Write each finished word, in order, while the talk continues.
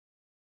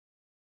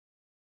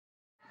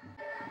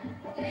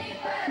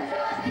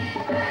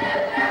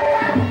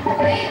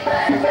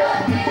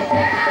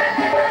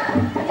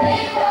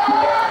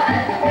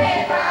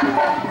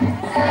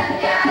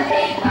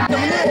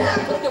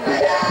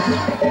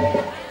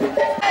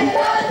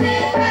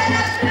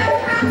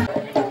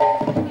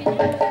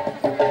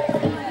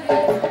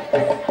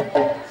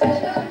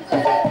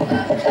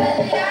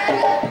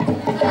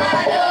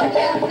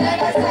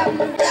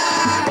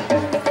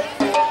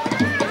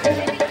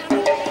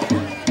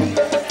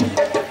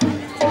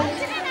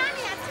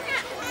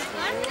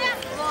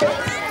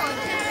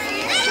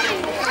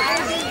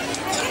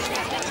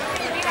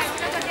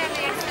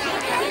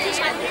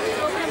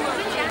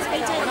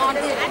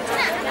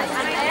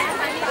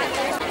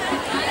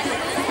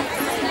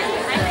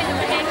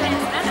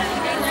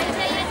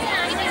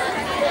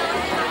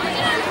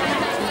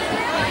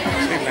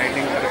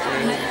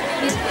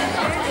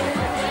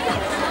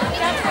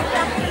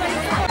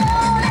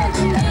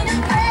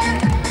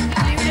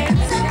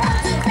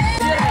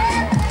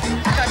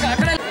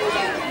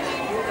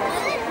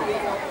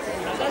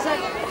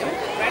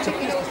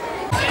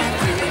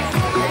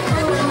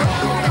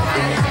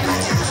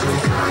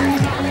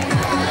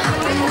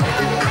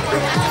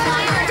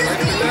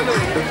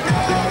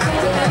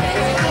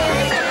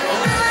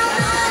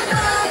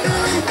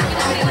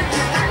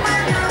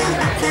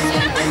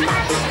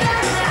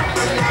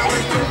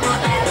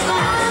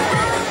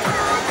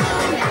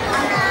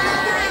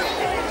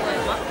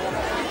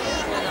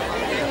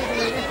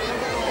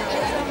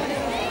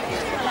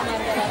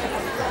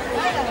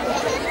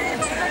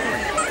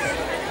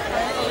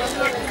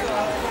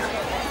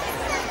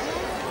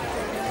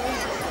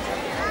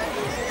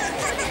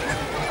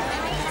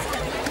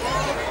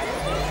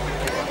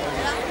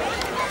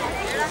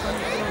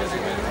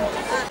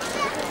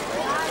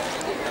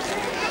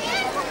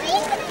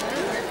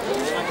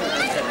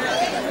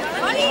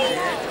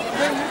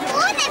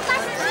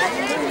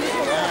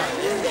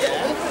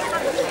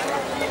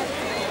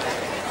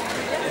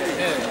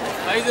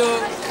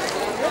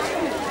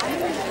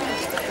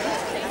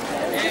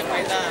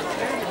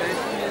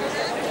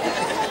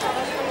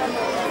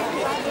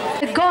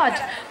God,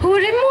 who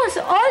removes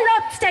all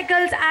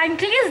obstacles and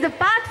clears the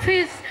path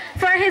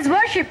for his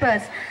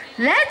worshippers.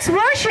 Let's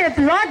worship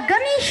Lord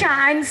Ganesha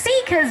and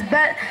seek his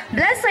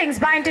blessings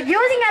by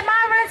introducing a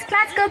marvelous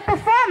classical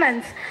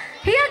performance.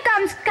 Here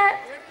comes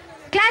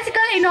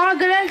classical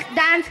inaugural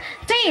dance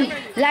team.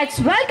 Let's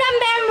welcome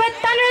them with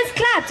thunderous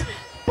claps.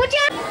 Put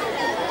your...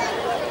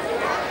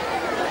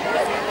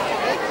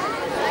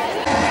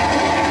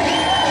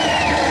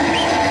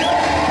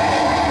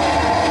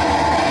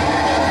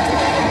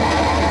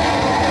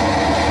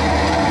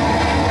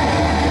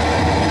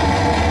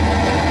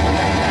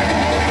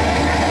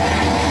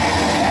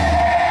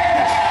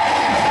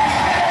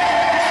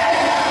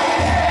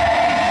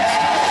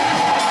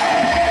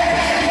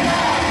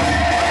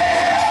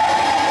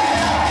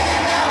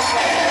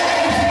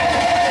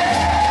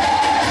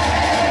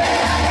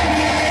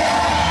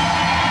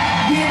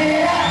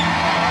 Yeah.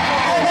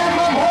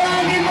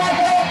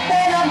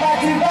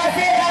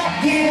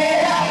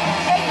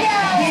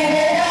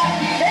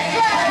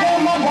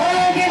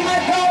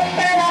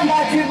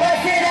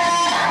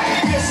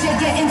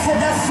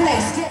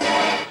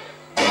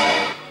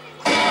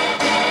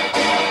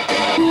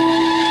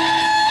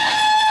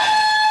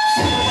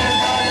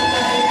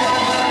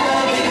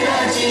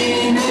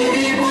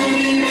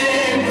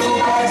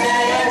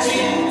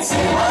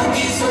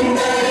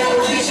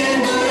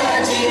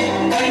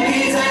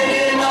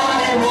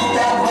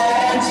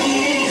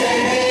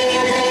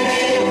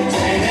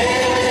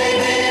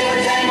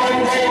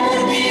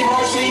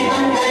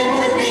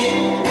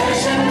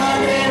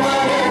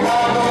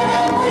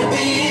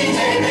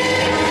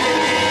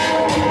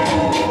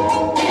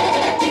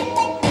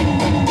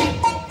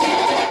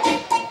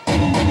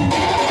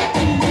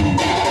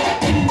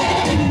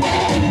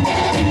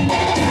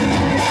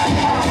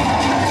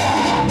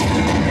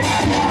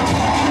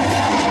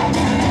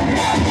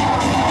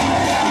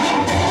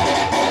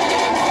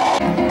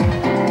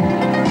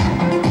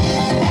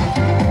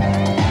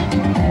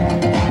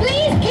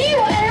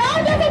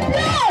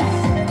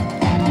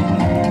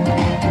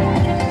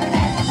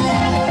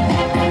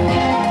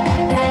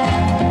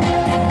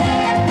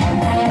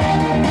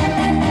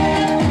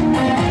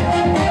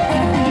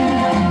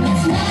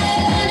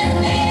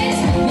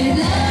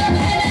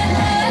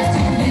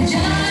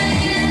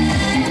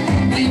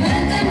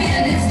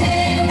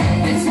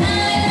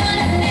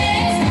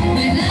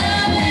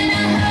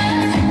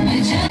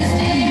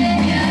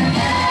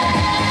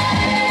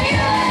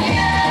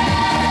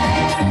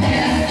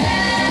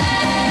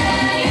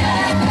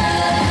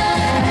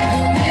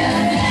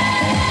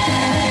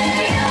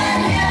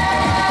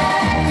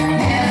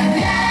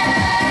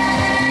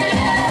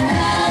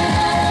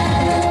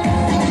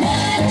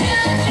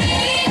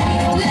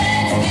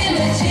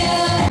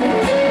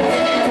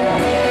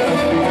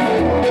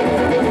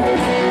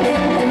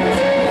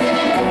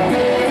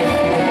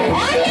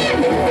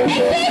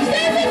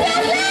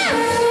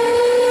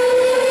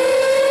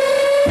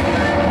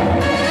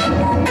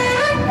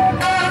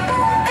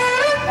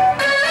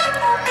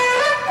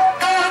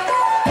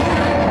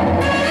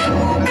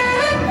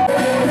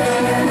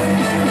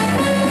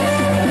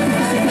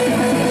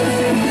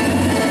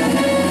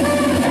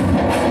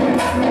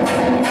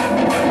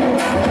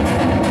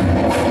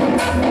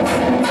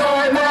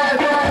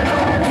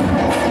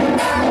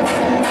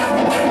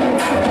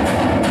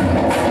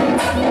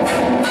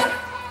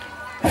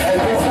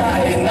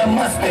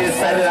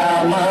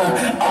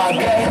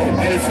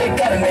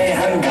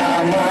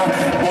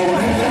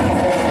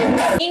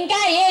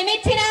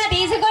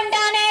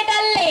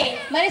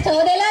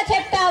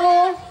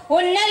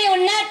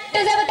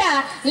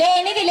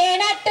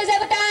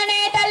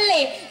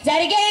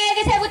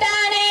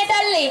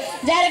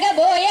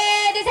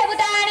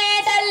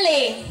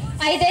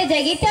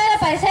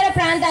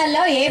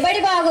 జగిత్యాల్లో ఏ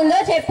బడి బాగుందో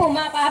చెప్పు,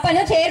 మా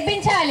పాపను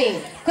చేర్పించాలి.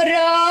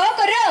 కుర్రో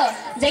కుర్రో,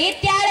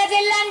 జగిత్యాల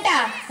జిల్లంట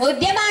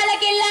ఉద్యమాల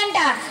కిల్లంట.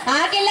 ఆ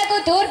కిల్లకు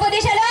తూర్పు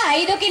దిశలో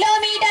 5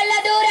 కిలోమీటర్ల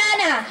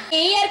దూరాన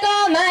ఇయ్యర్కో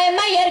మా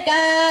ఎమ్మయ్యర్కా,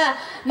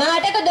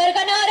 మాటకు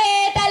దొరకనోరే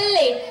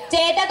తల్లి,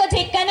 చేతకు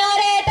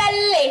చిక్కనోరే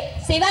తల్లి,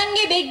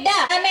 శివంగి బిడ్డ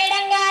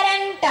మేడం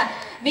గారంట.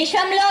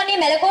 విశ్వంలోని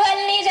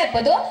మెలకువల్ని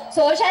చెప్పుతూ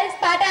సోషల్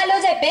పాఠాలు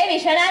చెప్పే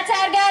విశ్వనాథ్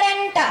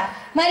గారంట.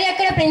 మరి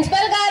అక్కడ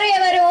ప్రిన్సిపల్ గారు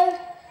ఎవరు?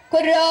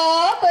 కుర్రో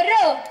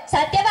కుర్రో,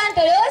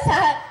 సత్యవంతులు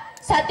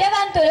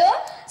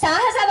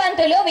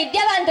సాహసవంతులు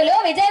విద్యావంతులు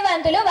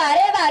విజయవంతులు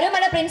వారే వారు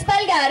మన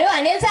ప్రిన్సిపల్ గారు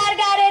అనిల్ సార్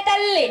గారే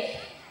తల్లి.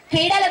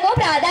 క్రీడలకు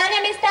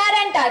ప్రాధాన్యం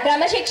ఇస్తారంట,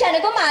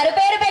 క్రమశిక్షణకు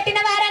మారుపేరు పెట్టిన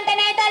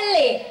వారంటనే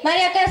తల్లి.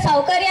 మరి అక్కడ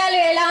సౌకర్యాలు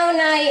ఎలా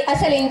ఉన్నాయి?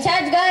 అసలు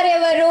ఇన్ఛార్జ్ గారు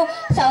ఎవరు?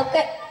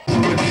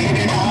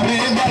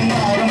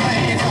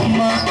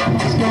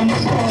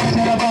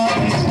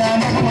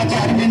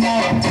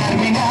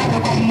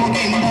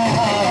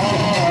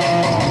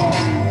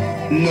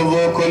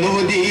 నువ్వు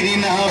కొలువు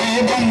తీరినావే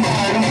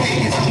బంగారు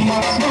మైసమ్మ,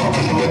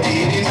 కొలువు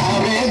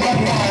తీరినావే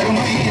బంగారు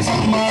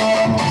మైసమ్మ.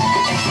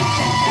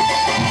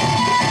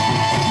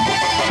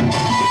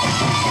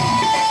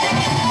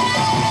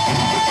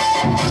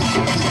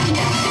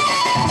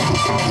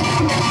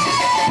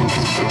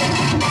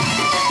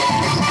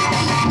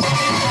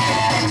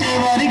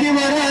 వచ్చేవారికి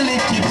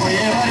వరాలిచ్చి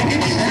పోయేవారికి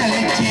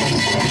నిధనలిచ్చి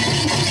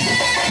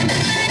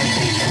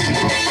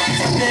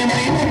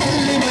సత్యమైన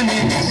తల్లివని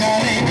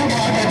సకాలైన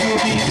మాట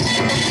చూపి,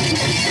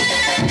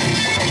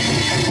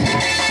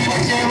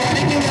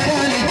 వచ్చేవారికి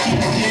వరాలిచ్చి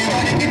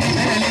పోయేవారికి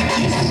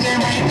నిధనలిచ్చి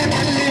సత్యమైన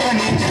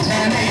తల్లివని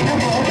సకాలైన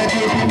మాట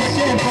చూపి,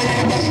 వచ్చే పోయే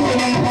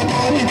భక్తులంత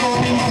కోరి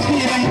కోరి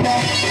మకీరంట,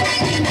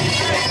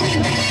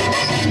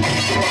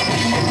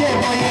 వచ్చే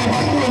పోయే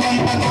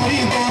భక్తులంత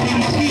కోరి కోరి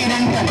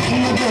మకీరంట.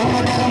 నిన్ను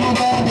దూరతరము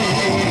కాదే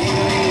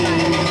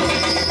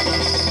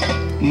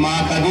మా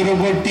కదురు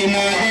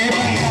కొట్టినారే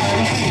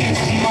బంగారు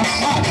మైసమ్మ,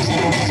 మా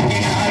కదురు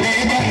కొట్టినారే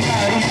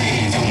బంగారు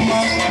మైసమ్మ.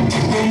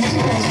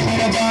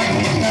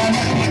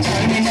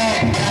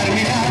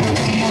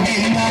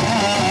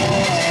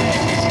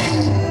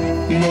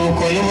 నువ్వు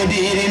కొలువు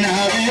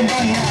తీరినావే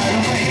బంగారు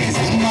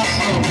మైసమ్మ,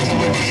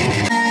 కొలువు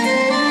తీరిన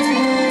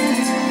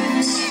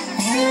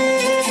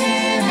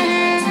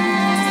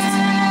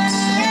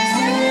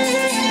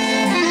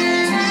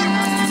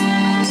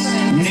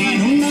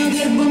నేనున్న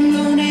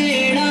గర్భంలోనే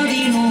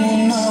ఏడాది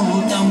నువ్వు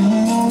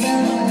తమ్ముడా,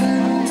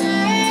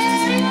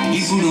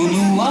 ఇప్పుడు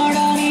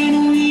నువ్వాడా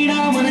నేను ఈడా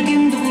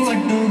మనకెందుకు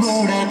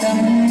అడ్డుగోడా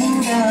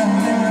తమ్ముడా.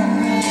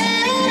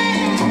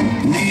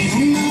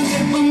 నేనున్న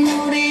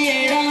గర్భంలోనే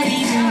ఏడాది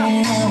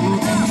నువ్వు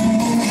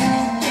తమ్ముడా,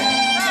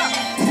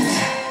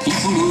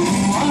 ఇప్పుడు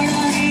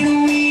నువ్వాడా నేను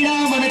ఈడా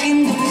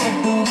మనకెందుకు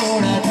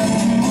అడ్డుగోడా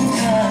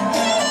తమ్ముడా.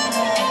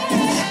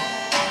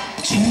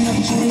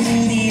 చిన్నప్పుడు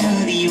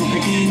నాది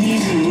ఒకటి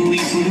నీళ్ళు,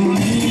 ఇప్పుడు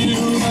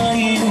నీళ్ళు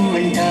మాయలు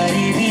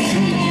అంటారే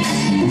వీళ్ళు.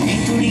 నీ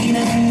తొడిగిన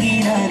రంగి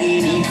నాది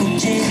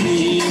నీకొచ్చేది,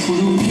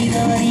 ఇప్పుడు నీ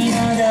దారి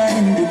నా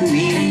దారెందుకు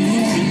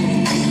వేరేది.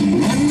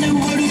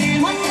 నన్నెవ్వడు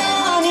ఏమన్నా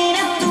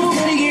నేనెత్తుకు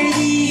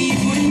పరిగేది,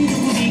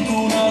 ఇప్పుడెందుకు నీకు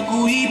నాకు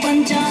ఈ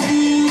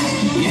పంచాది.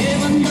 ఏ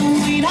బంధం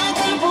అయినా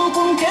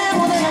కలుపుకుంటే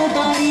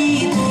మొదలవుతాయి,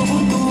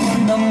 తోబుట్టు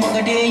బంధం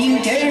ఒకటే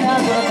ఇంకేడా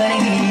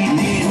దొరకనిది.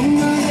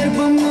 నేనున్న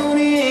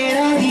గర్భంలోనే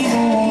ఏడాది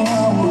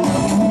నువ్వు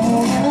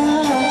తమ్ముడా,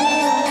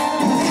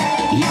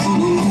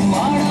 ఇప్పుడు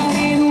నువ్వాడా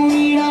నేను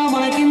ఈడా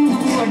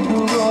మనకెందుకు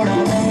అడ్డుగోడా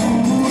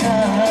తమ్ముడా.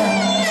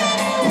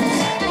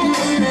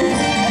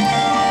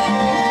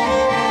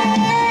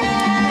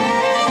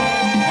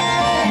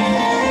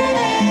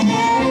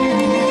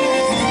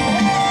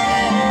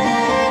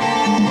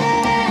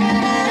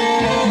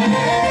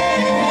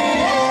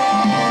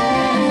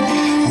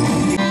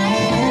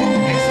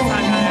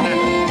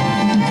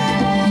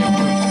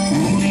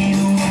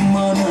 నేను అమ్మ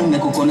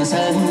నాన్నకు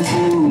కొనసాగుతూ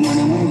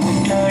మనము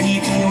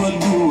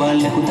కొట్లాడిపోవద్దు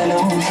వాళ్లకు తల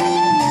ఉంటూ.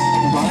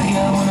 భార్య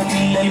మన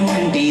పిల్లలు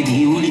అంటే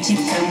దేవుడి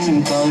చిత్తం,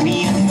 కానీ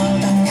అమ్మ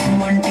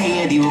తమ్ము అంటే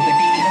అది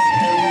ఒకటి